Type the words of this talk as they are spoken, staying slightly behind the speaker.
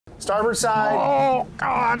Starboard side. Oh,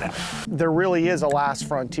 God. There really is a last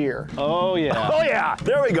frontier. Oh, yeah. Oh yeah,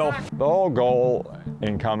 there we go. The whole goal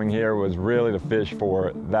in coming here was really to fish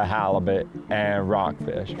for the halibut and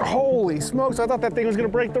rockfish. Holy smokes, I thought that thing was gonna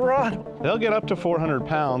break the rod. They'll get up to 400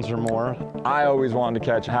 pounds or more. I always wanted to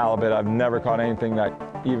catch halibut. I've never caught anything that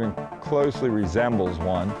even closely resembles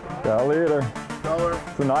one. Got a leader. Color.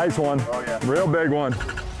 It's a nice one. Oh, yeah. Real big one.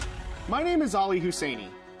 My name is Ali Hussainy.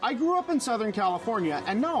 I grew up in Southern California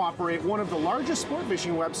and now operate one of the largest sport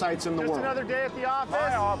fishing websites in the world. Just another day at the office?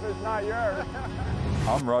 My office, not yours.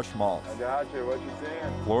 I'm Rush Maltz. I got you. What you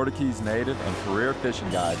seeing? Florida Keys native and career fishing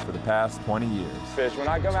guide for the past 20 years. Fish. When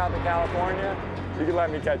I come out to California, you can let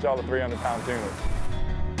me catch all the 300-pound tunas.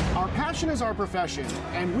 Our passion is our profession,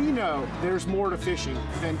 and we know there's more to fishing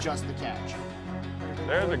than just the catch.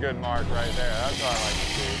 There's a good mark right there. That's what I like to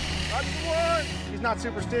see. That's the one! He's not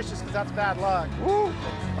superstitious because that's bad luck. Woo!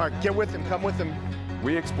 All right, get with him, come with him.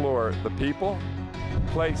 We explore the people,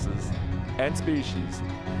 places, and species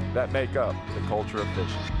that make up the culture of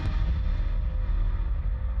fishing.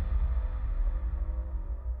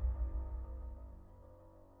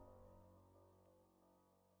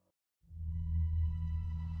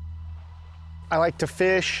 I like to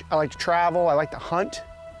fish, I like to travel, I like to hunt,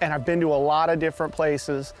 and I've been to a lot of different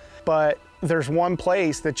places, but there's one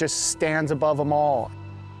place that just stands above them all.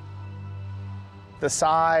 The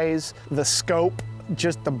size, the scope,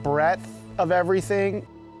 just the breadth of everything.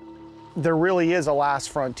 There really is a last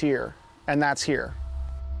frontier, and that's here.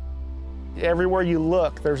 Everywhere you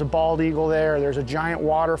look, there's a bald eagle there, there's a giant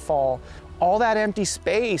waterfall, all that empty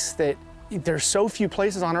space that there's so few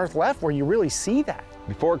places on Earth left where you really see that.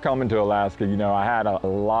 Before coming to Alaska, you know, I had a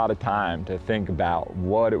lot of time to think about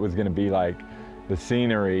what it was going to be like, the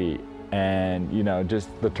scenery, and, you know, just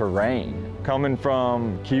the terrain. Coming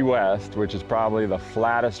from Key West, which is probably the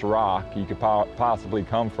flattest rock you could possibly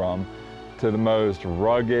come from, to the most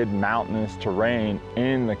rugged, mountainous terrain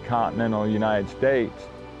in the continental United States,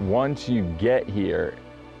 once you get here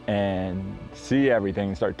and see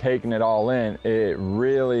everything, start taking it all in, it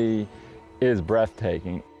really is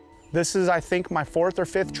breathtaking. This is, I think, my 4th or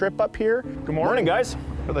 5th trip up here. Good Morning, guys.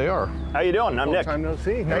 Here they are. How you doing? I'm Long Nick. time no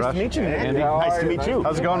see. Nice to meet you, Nick. Andy. Nice to meet you.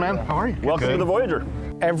 How's it going, man? How are you? Welcome to the Voyager.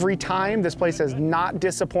 Every time, this place has not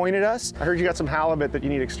disappointed us. I heard you got some halibut that you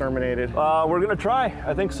need exterminated. We're gonna try.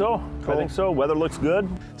 I think so. Cool. I think so. Weather looks good.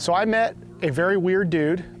 So I met a very weird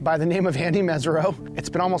dude by the name of Andy Mezirow. It's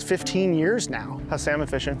been almost 15 years now. How's salmon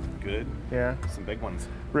fishing? Good. Yeah. Some big ones.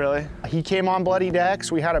 Really? He came on Bloody Decks.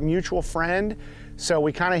 We had a mutual friend, so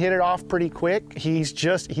we kind of hit it off pretty quick. He's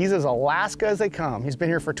as Alaska as they come. He's been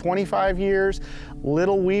here for 25 years,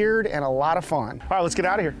 little weird and a lot of fun. All right, let's get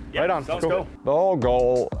out of here. Yeah, right on. let's go. The whole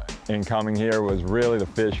goal in coming here was really to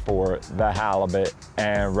fish for the halibut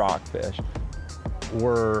and rockfish.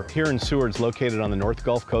 We're here in Seward, located on the North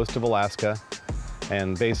Gulf Coast of Alaska,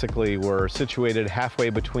 and basically we're situated halfway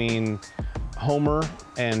between Homer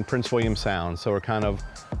and Prince William Sound. So we're kind of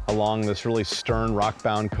along this really stern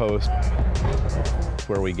rock-bound coast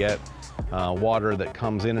where we get water that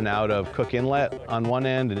comes in and out of Cook Inlet on one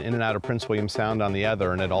end and in and out of Prince William Sound on the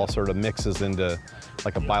other, and it all sort of mixes into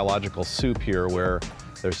like a biological soup here where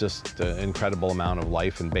there's just an incredible amount of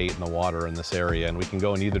life and bait in the water in this area, and we can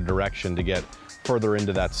go in either direction to get further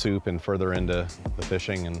into that soup and further into the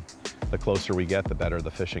fishing, and the closer we get, the better the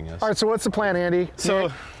fishing is. All right, so what's the plan, Andy? So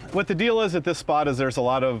what the deal is at this spot is there's a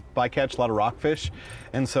lot of bycatch, a lot of rockfish,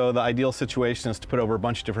 and so the ideal situation is to put over a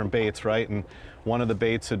bunch of different baits, right? And one of the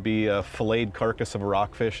baits would be a filleted carcass of a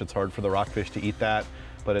rockfish. It's hard for the rockfish to eat that,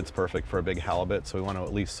 but it's perfect for a big halibut, so we want to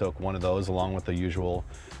at least soak one of those along with the usual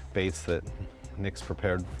baits that Nick's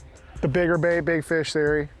prepared. The bigger bait, big fish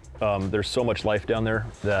theory. There's so much life down there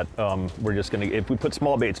that we're just gonna, if we put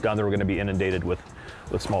small baits down there, we're gonna be inundated with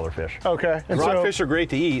smaller fish. Okay. And Rockfish are great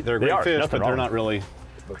to eat. They're great fish, but they're wrong. not really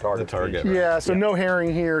the target. Yeah, so no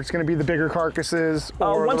herring here. It's going to be the bigger carcasses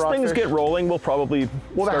or once the things rockfish. get rolling, we'll probably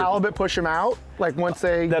Will the halibut push them out? Like once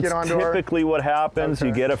they That's get onto our... typically what happens. Okay.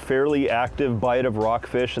 You get a fairly active bite of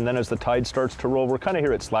rockfish, and then as the tide starts to roll, we're kind of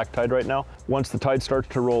here at slack tide right now. Once the tide starts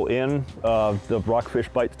to roll in, the rockfish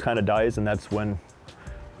bite kind of dies, and that's when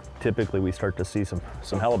typically we start to see some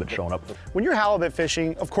halibut showing up. When you're halibut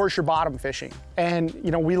fishing, of course you're bottom fishing. And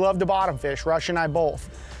you know, we love to bottom fish, Rush and I both.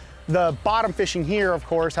 The bottom fishing here, of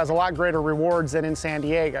course, has a lot greater rewards than in San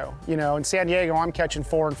Diego. You know, in San Diego, I'm catching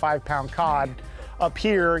 4 and 5 pound cod. Up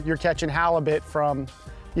here, you're catching halibut from,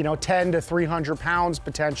 you know, 10 to 300 pounds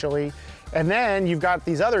potentially. And then you've got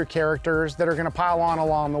these other characters that are gonna pile on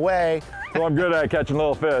along the way. Well, I'm good at catching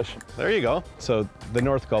little fish. There you go. So the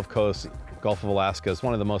North Gulf Coast, Gulf of Alaska, is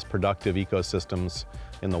one of the most productive ecosystems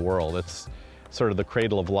in the world. It's sort of the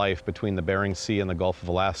cradle of life between the Bering Sea and the Gulf of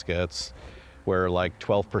Alaska. It's where like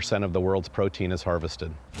 12% of the world's protein is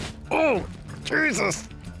harvested. Oh, Jesus!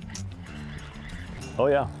 Oh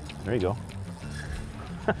yeah, there you go.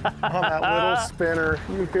 On that little spinner,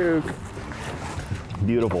 you kook.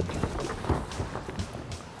 Beautiful.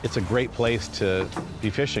 It's a great place to be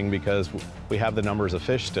fishing because we have the numbers of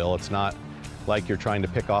fish still. It's not like you're trying to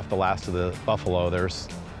pick off the last of the buffalo. There's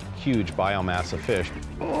huge biomass of fish.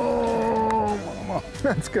 Oh, mama,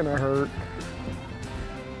 that's gonna hurt.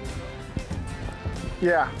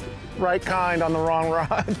 Yeah, right kind on the wrong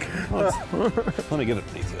rod. Let me get it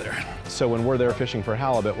beneath you there. So when we're there fishing for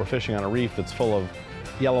halibut, we're fishing on a reef that's full of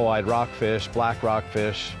yellow-eyed rockfish, black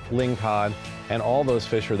rockfish, lingcod, and all those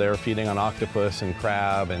fish are there feeding on octopus and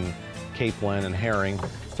crab and capelin and herring.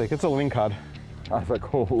 It's a lingcod. That's a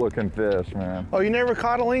cool looking fish, man. Oh, you never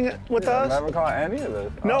caught a ling with us? I've never caught any of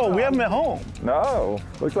this. No, we have them at home. No,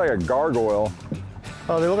 looks like a gargoyle.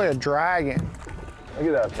 Oh, they look like a dragon.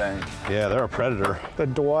 Look at that thing. Yeah, they're a predator. The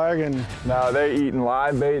dragon. No, they eating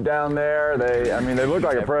live bait down there. I mean, they look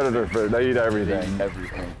like a predator fish. They eat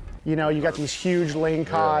everything. You know, you got these huge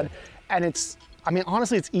lingcod, and it's, I mean,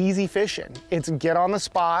 honestly, it's easy fishing. It's get on the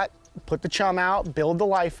spot, put the chum out, build the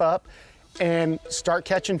life up, and start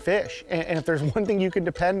catching fish. And if there's one thing you can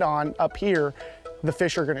depend on up here, the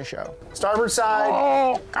fish are gonna show. Starboard side.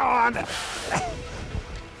 Oh, God.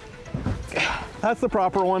 That's the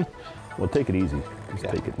proper one. Well, take it easy. Just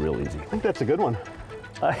take it real easy. I think that's a good one.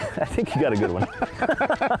 I think you got a good one.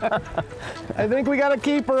 I think we got a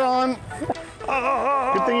keeper on.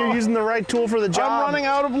 Good thing you're using the right tool for the job. I'm running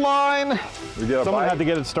out of line. We get a Someone bite? had to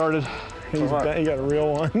get it started. He got a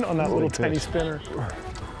real one on that little tiny spinner.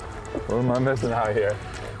 What am I missing out here?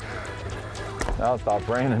 Now it stopped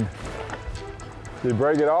raining. Did you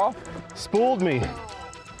break it off? Spooled me.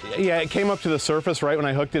 Yeah, it came up to the surface right when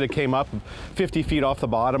I hooked it. It came up 50 feet off the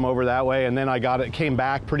bottom over that way, and then I got it, came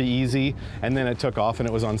back pretty easy, and then it took off and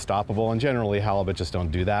it was unstoppable. And generally halibut just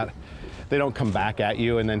don't do that. They don't come back at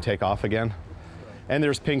you and then take off again. And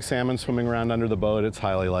there's pink salmon swimming around under the boat. It's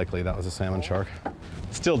highly likely that was a salmon shark.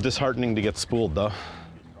 Still disheartening to get spooled though.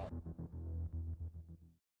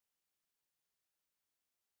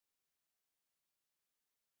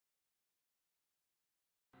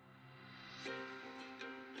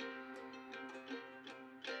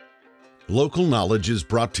 Local knowledge is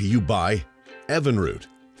brought to you by Evinrude,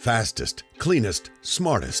 fastest, cleanest,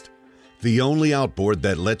 smartest. The only outboard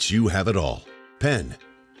that lets you have it all. Penn,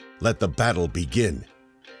 let the battle begin.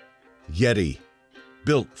 Yeti,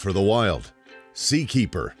 built for the wild.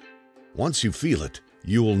 Seakeeper, once you feel it,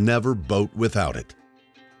 you will never boat without it.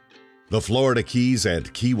 The Florida Keys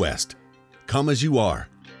and Key West, come as you are.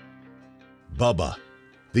 Bubba,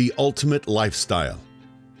 the ultimate lifestyle.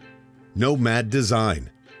 Nomad Design,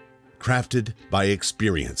 crafted by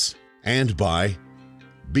experience, and by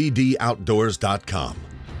bdoutdoors.com.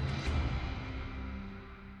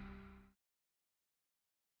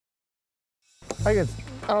 I don't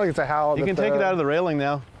think it's a halibut. You can take it out of the railing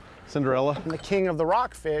now, Cinderella. The king of the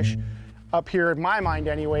rockfish, up here in my mind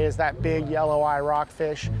anyway, is that big yellow eye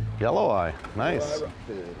rockfish. Yellow eye, nice.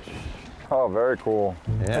 Oh, very cool.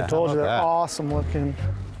 Yeah, I told you how they're about awesome looking.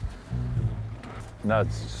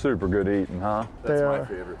 That's super good eating, huh? That's my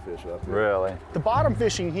favorite fish up here. Really? The bottom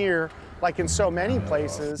fishing here, like in so many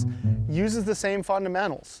places, uses the same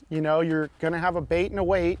fundamentals. You know, you're gonna have a bait and a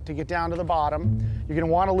weight to get down to the bottom. You're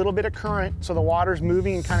gonna want a little bit of current so the water's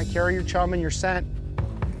moving and kind of carry your chum and your scent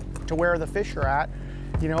to where the fish are at.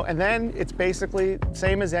 You know, and then it's basically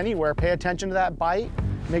same as anywhere. Pay attention to that bite,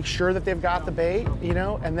 make sure that they've got the bait, you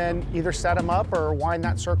know, and then either set them up or wind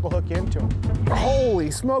that circle hook into them.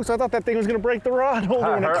 Holy smokes, I thought that thing was gonna break the rod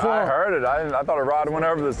holder when it I clumped. heard it. I thought a rod went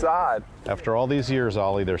over the side. After all these years,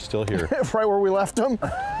 Ollie, they're still here. Right where we left them.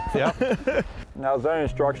 Yep. Now, is there any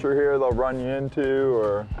structure here they'll run you into,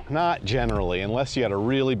 or? Not generally, unless you had a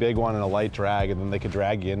really big one and a light drag, and then they could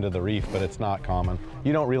drag you into the reef, but it's not common.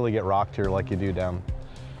 You don't really get rocked here like you do down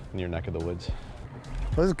in your neck of the woods.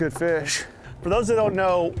 This is good fish. For those that don't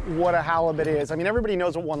know what a halibut is, I mean, everybody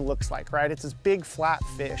knows what one looks like, right? It's this big flat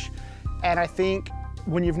fish. And I think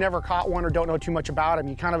when you've never caught one or don't know too much about him,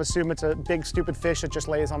 you kind of assume it's a big stupid fish that just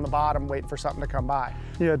lays on the bottom waiting for something to come by.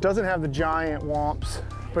 Yeah, it doesn't have the giant whomps,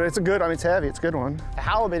 but it's a good, I mean, it's heavy, it's a good one. The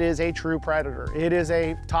halibut is a true predator. It is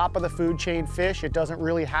a top of the food chain fish. It doesn't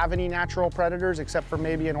really have any natural predators except for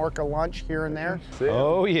maybe an orca lunch here and there.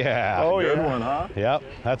 Oh yeah. Oh, Good yeah. one, huh? Yep,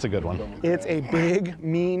 that's a good one. It's a big,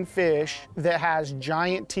 mean fish that has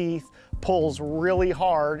giant teeth, pulls really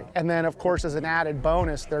hard, and then of course as an added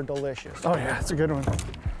bonus, they're delicious. Oh yeah, it's a good one.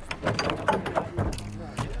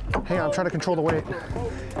 Hang on, I'm trying to control the weight.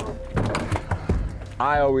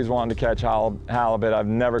 I always wanted to catch halibut. I've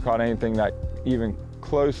never caught anything that even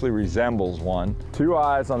closely resembles one. 2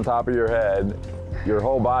 eyes on top of your head, your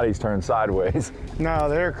whole body's turned sideways. No,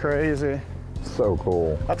 they're crazy. So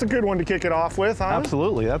cool. That's a good one to kick it off with, huh?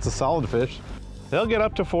 Absolutely, that's a solid fish. They'll get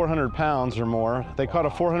up to 400 pounds or more. They caught a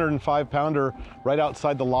 405 pounder right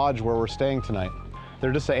outside the lodge where we're staying tonight.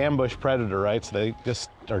 They're just an ambush predator, right? So they just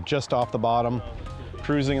are just off the bottom,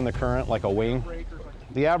 cruising in the current like a wing.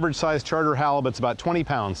 The average size charter halibut's about 20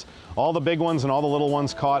 pounds. All the big ones and all the little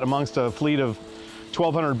ones caught amongst a fleet of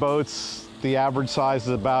 1,200 boats, the average size is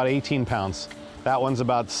about 18 pounds. That one's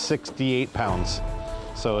about 68 pounds.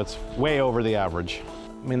 So it's way over the average.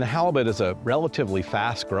 I mean, the halibut is a relatively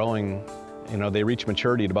fast growing, they reach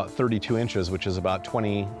maturity at about 32 inches, which is about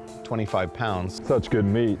 25 pounds. Such good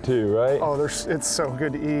meat too, right? Oh, it's so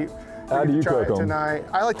good to eat. How do you cook them? Tonight.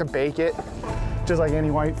 I like to bake it, just like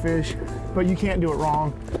any whitefish, but you can't do it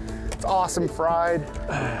wrong. It's awesome fried.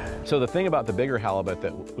 So the thing about the bigger halibut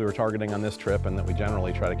that we were targeting on this trip and that we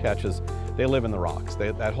generally try to catch is they live in the rocks.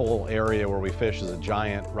 That whole area where we fish is a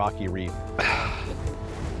giant rocky reef.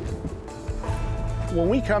 When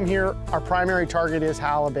we come here, our primary target is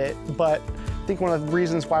halibut, but I think one of the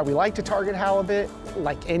reasons why we like to target halibut,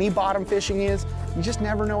 like any bottom fishing is, you just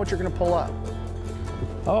never know what you're gonna pull up.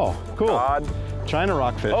 Oh, cool. Cod. China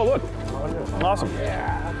rockfish. Oh, look. Awesome.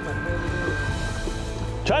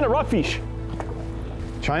 China rockfish.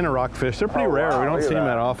 China rockfish, they're pretty rare. We don't see them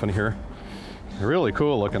that often here. They're really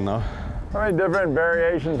cool looking though. How many different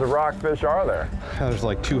variations of rockfish are there? There's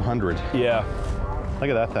like 200. Yeah. Look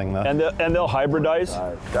at that thing though. And they'll hybridize.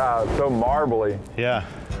 God, so marbly. Yeah.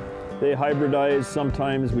 They hybridize.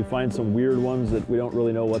 Sometimes we find some weird ones that we don't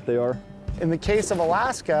really know what they are. In the case of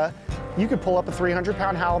Alaska, you could pull up a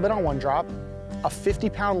 300-pound halibut on one drop, a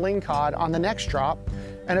 50-pound lingcod on the next drop,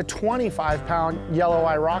 and a 25-pound yellow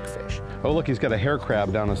eye rockfish. Oh look, he's got a hair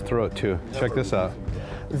crab down his throat too. Check this out.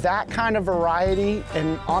 That kind of variety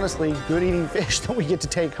and honestly good eating fish that we get to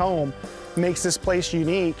take home makes this place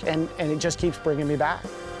unique, and it just keeps bringing me back.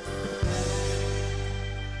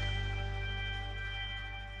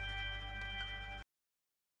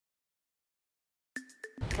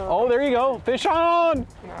 Oh, there you go. Fish on!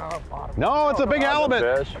 No, it's a big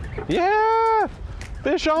halibut. Fish. Yeah!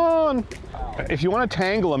 Fish on! If you want to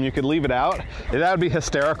tangle them, you could leave it out. That would be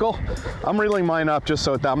hysterical. I'm reeling mine up just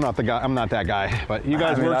so that I'm not that guy. But you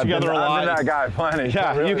guys work together a lot. I've been that guy plenty.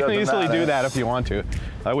 Yeah, really you can easily do that if you want to.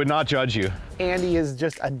 I would not judge you. Andy is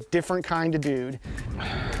just a different kind of dude.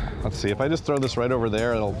 Let's see, if I just throw this right over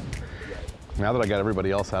there, now that I got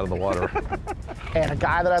everybody else out of the water. And a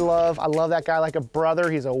guy that I love that guy like a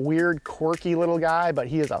brother. He's a weird, quirky little guy, but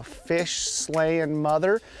he is a fish-slaying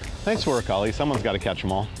mother. Nice work, Ollie. Someone's got to catch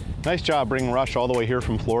them all. Nice job bringing Rush all the way here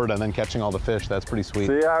from Florida and then catching all the fish. That's pretty sweet.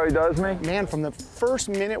 See how he does me? Man, from the first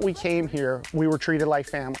minute we came here, we were treated like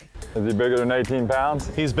family. Is he bigger than 18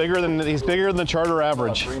 pounds? He's bigger than the charter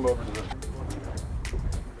average.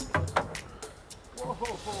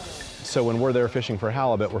 So when we're there fishing for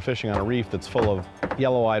halibut, we're fishing on a reef that's full of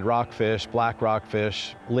yellow-eyed rockfish, black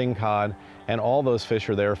rockfish, lingcod, and all those fish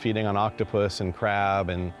are there feeding on octopus and crab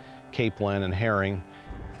and capelin and herring.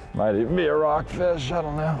 Might even be a rockfish, I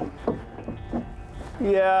don't know.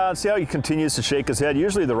 Yeah, see how he continues to shake his head.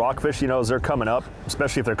 Usually the rockfish, as they're coming up,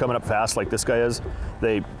 especially if they're coming up fast like this guy is,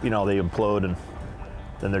 they implode and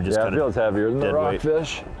then they're just kind of. Yeah, it feels heavier than the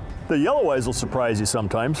rockfish. The yellow eyes will surprise you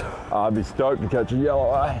sometimes. I'd be stoked to catch a yellow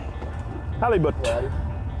eye. Halibut.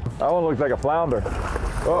 That one looks like a flounder.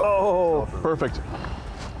 Oh, Perfect.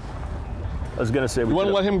 I was gonna say You want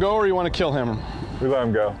to let him go or you want to kill him? We let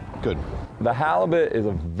him go. Good. The halibut is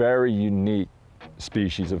a very unique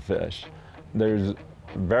species of fish. There's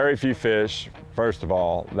very few fish, first of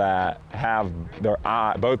all, that have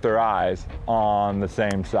both their eyes on the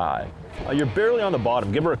same side. You're barely on the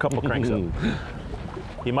bottom. Give her a couple cranks up.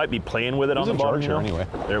 He might be playing with it on the bottom. Anyway.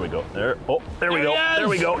 There we go. There we go. There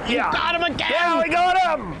we go. Yeah. Got him again. Yeah, we got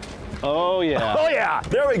him. Oh yeah. Oh yeah.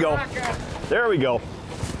 There we go. There we go.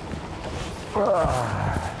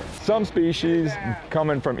 Some species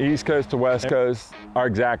coming from East Coast to West Coast are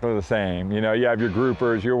exactly the same. You have your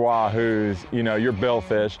groupers, your wahoos, your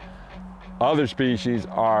billfish. Other species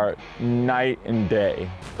are night and day.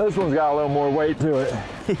 This one's got a little more weight to it.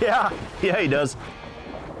 Yeah, he does.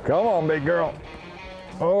 Come on, big girl.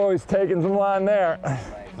 Oh, he's taking some line there.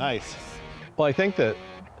 Nice. Well, I think that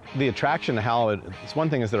the attraction to halibut, it's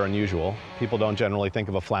one thing is they're unusual. People don't generally think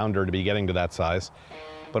of a flounder to be getting to that size.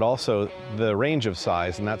 But also the range of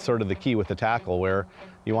size, and that's sort of the key with the tackle, where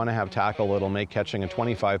you want to have tackle that'll make catching a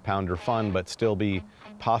 25-pounder fun, but still be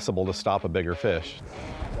possible to stop a bigger fish.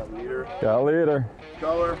 Got a leader.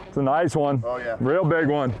 color. It's a nice one. Oh yeah. Real big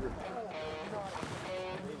one.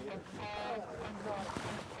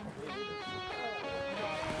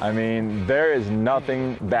 I mean, there is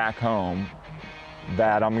nothing back home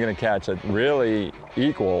that I'm gonna catch that really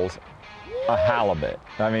equals a halibut.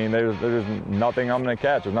 I mean, there's nothing I'm gonna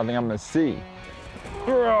catch, there's nothing I'm gonna see.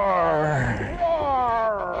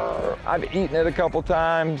 I've eaten it a couple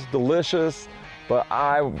times, delicious, but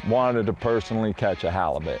I wanted to personally catch a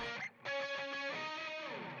halibut.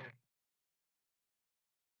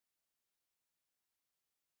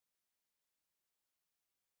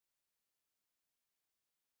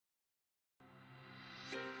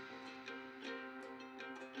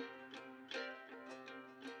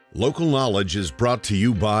 Local knowledge is brought to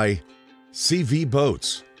you by CV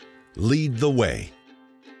Boats, lead the way.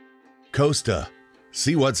 Costa,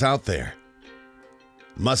 see what's out there.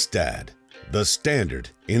 Mustad, the standard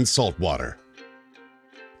in saltwater.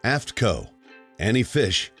 Aftco, any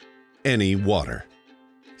fish, any water.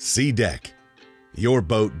 Sea Deck, your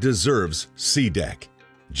boat deserves Sea Deck.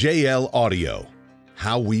 JL Audio,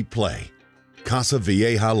 how we play. Casa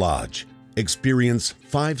Vieja Lodge, experience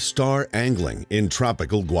 5-star angling in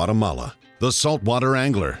tropical Guatemala. The Saltwater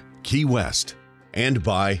Angler, Key West. And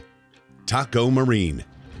by Taco Marine.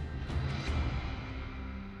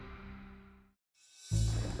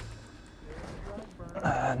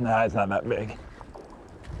 Nah, it's not that big.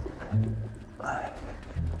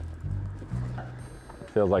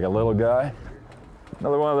 Feels like a little guy.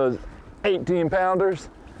 Another one of those 18-pounders.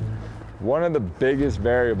 One of the biggest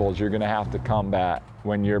variables you're gonna have to combat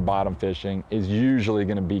when you're bottom fishing is usually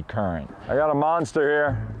gonna be current. I got a monster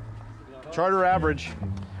here. Charter average.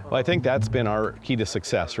 Well, I think that's been our key to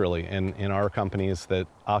success, really, in our companies that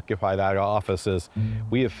occupy that office is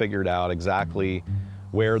we have figured out exactly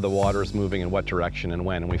where the water is moving in what direction and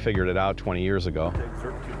when, and we figured it out 20 years ago.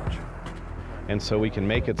 And so we can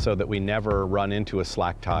make it so that we never run into a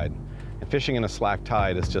slack tide. And fishing in a slack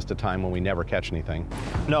tide is just a time when we never catch anything.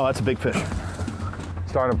 No, that's a big fish.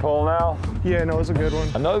 Starting to pull now. Yeah, no, it's a good one.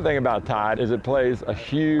 Another thing about tide is it plays a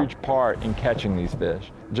huge part in catching these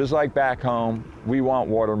fish. Just like back home, we want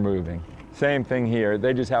water moving. Same thing here,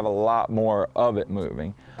 they just have a lot more of it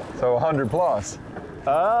moving. So 100 plus.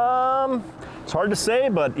 It's hard to say,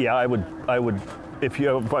 but yeah, I would. If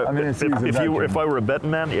I were a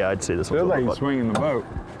betting man, yeah, I'd say this one. Feels like he's swinging the boat.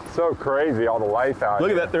 So crazy, all the life out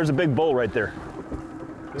Look here. at that, there's a big bull right there.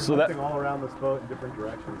 So that all around this boat in different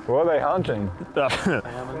directions. What are they hunting?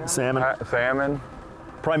 Salmon. Salmon.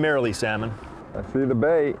 Primarily salmon. I see the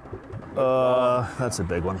bait. That's a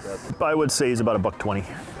big one. I would say he's about $1.20.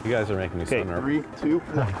 You guys are making me so nervous. 3, 2,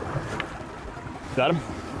 1. Got him?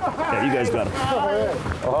 Yeah, you guys got him.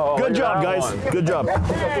 Oh, Good job, that guys. one. Good job.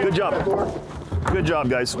 Good job. Good job,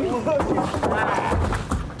 guys.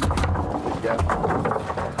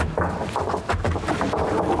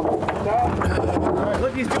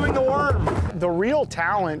 Look, he's doing the worm. The real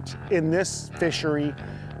talent in this fishery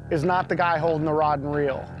is not the guy holding the rod and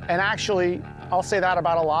reel. And actually, I'll say that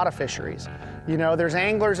about a lot of fisheries. You know, there's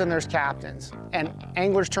anglers and there's captains. And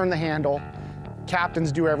anglers turn the handle,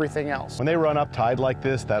 captains do everything else. When they run up tide like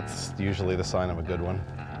this, that's usually the sign of a good one.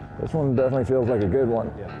 This one definitely feels like a good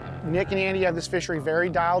one. Nick and Andy have this fishery very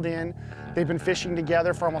dialed in. They've been fishing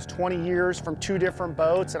together for almost 20 years from 2 different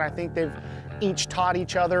boats, and I think they've each taught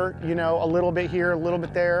each other, you know, a little bit here, a little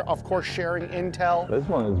bit there, of course sharing intel. This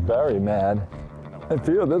one is very mad.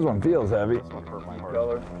 This one feels heavy.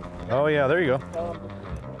 Oh yeah, there you go.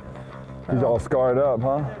 He's all scarred up,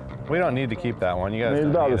 huh? We don't need to keep that one. You guys. He's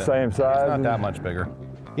don't about need the it. same size. It's not that much bigger.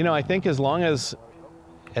 You know, I think as long as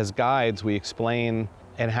guides we explain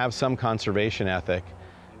and have some conservation ethic,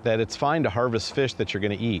 that it's fine to harvest fish that you're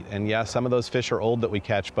going to eat. And yeah, some of those fish are old that we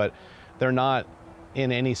catch, but they're not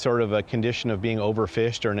in any sort of a condition of being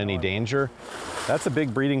overfished or in any danger. That's a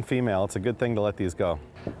big breeding female. It's a good thing to let these go.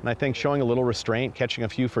 And I think showing a little restraint, catching a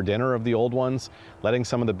few for dinner of the old ones, letting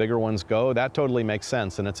some of the bigger ones go, that totally makes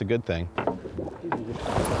sense, and it's a good thing.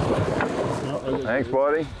 Thanks,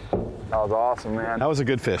 buddy. That was awesome, man. That was a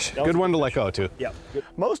good fish. Good one to let go, too. Yeah.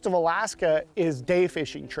 Most of Alaska is day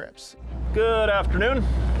fishing trips. Good afternoon.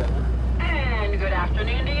 And good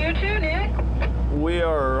afternoon to you too, Nick. We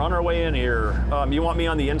are on our way in here. You want me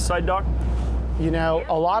on the inside dock? You know,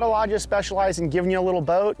 a lot of lodges specialize in giving you a little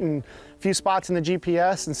boat and a few spots in the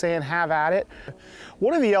GPS and saying, have at it.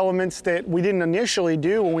 One of the elements that we didn't initially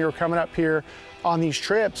do when we were coming up here on these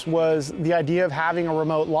trips was the idea of having a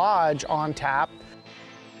remote lodge on tap.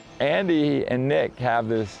 Andy and Nick have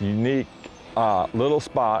this unique little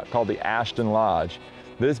spot called the Ashton Lodge.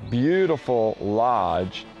 This beautiful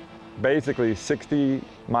lodge, basically 60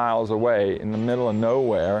 miles away in the middle of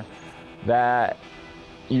nowhere, that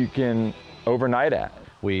you can overnight at.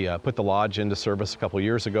 We put the lodge into service a couple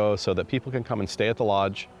years ago so that people can come and stay at the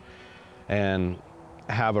lodge and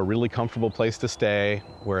have a really comfortable place to stay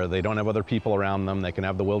where they don't have other people around them. They can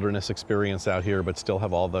have the wilderness experience out here but still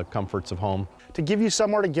have all the comforts of home. To give you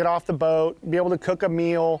somewhere to get off the boat, be able to cook a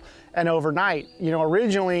meal, and overnight. You know,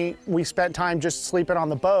 originally we spent time just sleeping on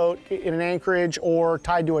the boat in an anchorage or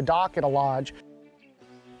tied to a dock at a lodge.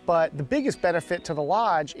 But the biggest benefit to the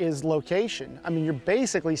lodge is location. I mean, you're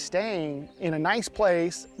basically staying in a nice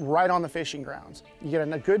place right on the fishing grounds. You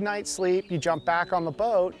get a good night's sleep, you jump back on the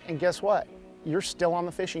boat, and guess what? You're still on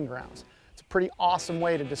the fishing grounds. It's a pretty awesome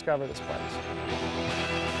way to discover this place.